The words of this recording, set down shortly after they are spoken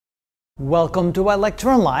Welcome to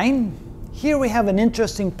ilectureonline. Here we have an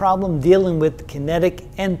interesting problem dealing with kinetic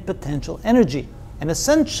and potential energy. And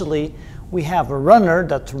essentially, we have a runner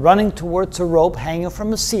that's running towards a rope hanging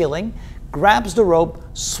from a ceiling, grabs the rope,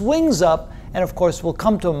 swings up, and of course will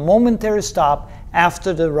come to a momentary stop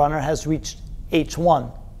after the runner has reached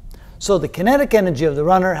h1. So the kinetic energy of the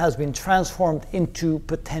runner has been transformed into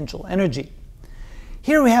potential energy.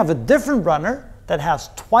 Here we have a different runner that has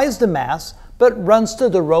twice the mass, but runs to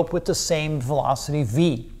the rope with the same velocity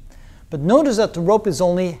v. But notice that the rope is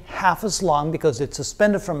only half as long because it's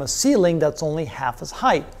suspended from a ceiling that's only half as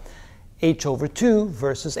height, h/2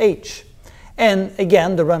 versus h. And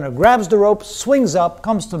again, the runner grabs the rope, swings up,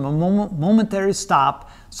 comes to a momentary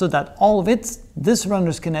stop, so that all of this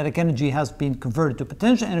runner's kinetic energy has been converted to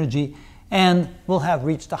potential energy and will have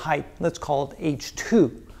reached a height. Let's call it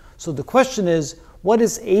h2. So the question is, what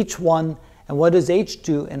is h1 and what is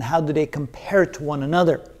h2, and how do they compare to one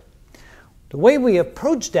another? The way we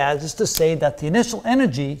approach that is to say that the initial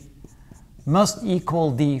energy must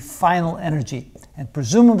equal the final energy. And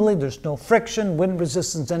presumably there's no friction, wind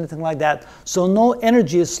resistance, anything like that, so no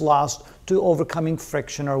energy is lost to overcoming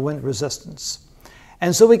friction or wind resistance.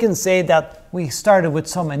 And so we can say that we started with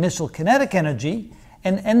some initial kinetic energy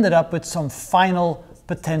and ended up with some final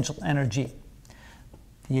potential energy.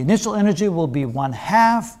 The initial energy will be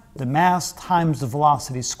 1/2 the mass times the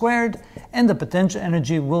velocity squared, and the potential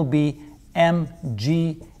energy will be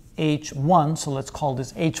mgh1, so let's call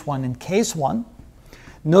this h1 in case 1.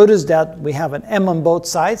 Notice that we have an m on both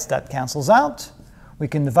sides, that cancels out. We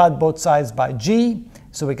can divide both sides by g,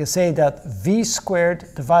 so we can say that v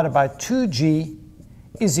squared divided by 2g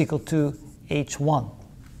is equal to h1.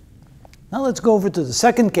 Now let's go over to the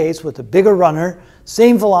second case with a bigger runner,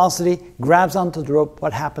 same velocity, grabs onto the rope.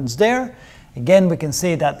 What happens there? Again, we can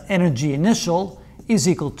say that energy initial is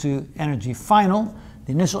equal to energy final.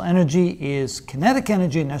 The initial energy is kinetic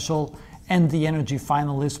energy initial, and the energy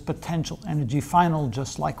final is potential energy final,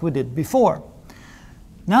 just like we did before.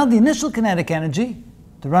 Now the initial kinetic energy,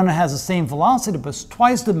 the runner has the same velocity, but it's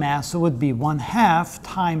twice the mass, so it would be 1/2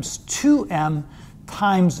 times 2m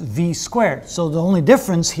times v squared. So the only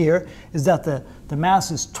difference here is that the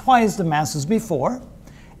mass is twice the mass as before,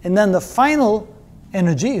 and then the final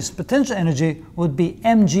energy, is potential energy, would be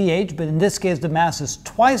mgh, but in this case the mass is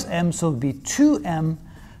twice m, so it would be 2m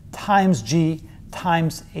times g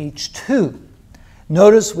times h2.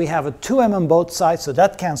 Notice we have a 2m on both sides, so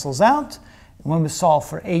that cancels out. And when we solve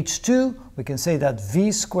for h2, we can say that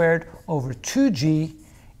v squared over 2g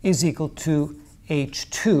is equal to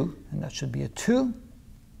h2, and that should be a 2,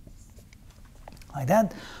 like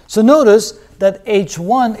that. So notice that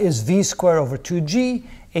h1 is v squared over 2g,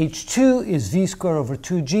 h2 is v squared over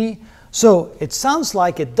 2g, so it sounds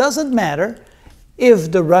like it doesn't matter if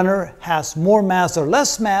the runner has more mass or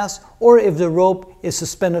less mass, or if the rope is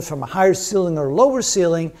suspended from a higher ceiling or lower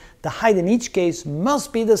ceiling. The height in each case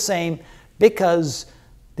must be the same because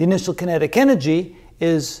the initial kinetic energy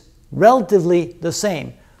is relatively the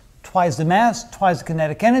same. Twice the mass, twice the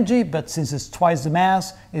kinetic energy, but since it's twice the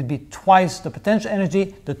mass, it'd be twice the potential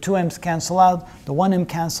energy. The 2m's cancel out, the 1m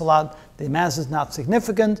cancel out, the mass is not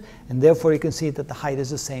significant, and therefore you can see that the height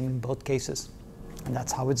is the same in both cases. And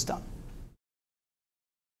that's how it's done.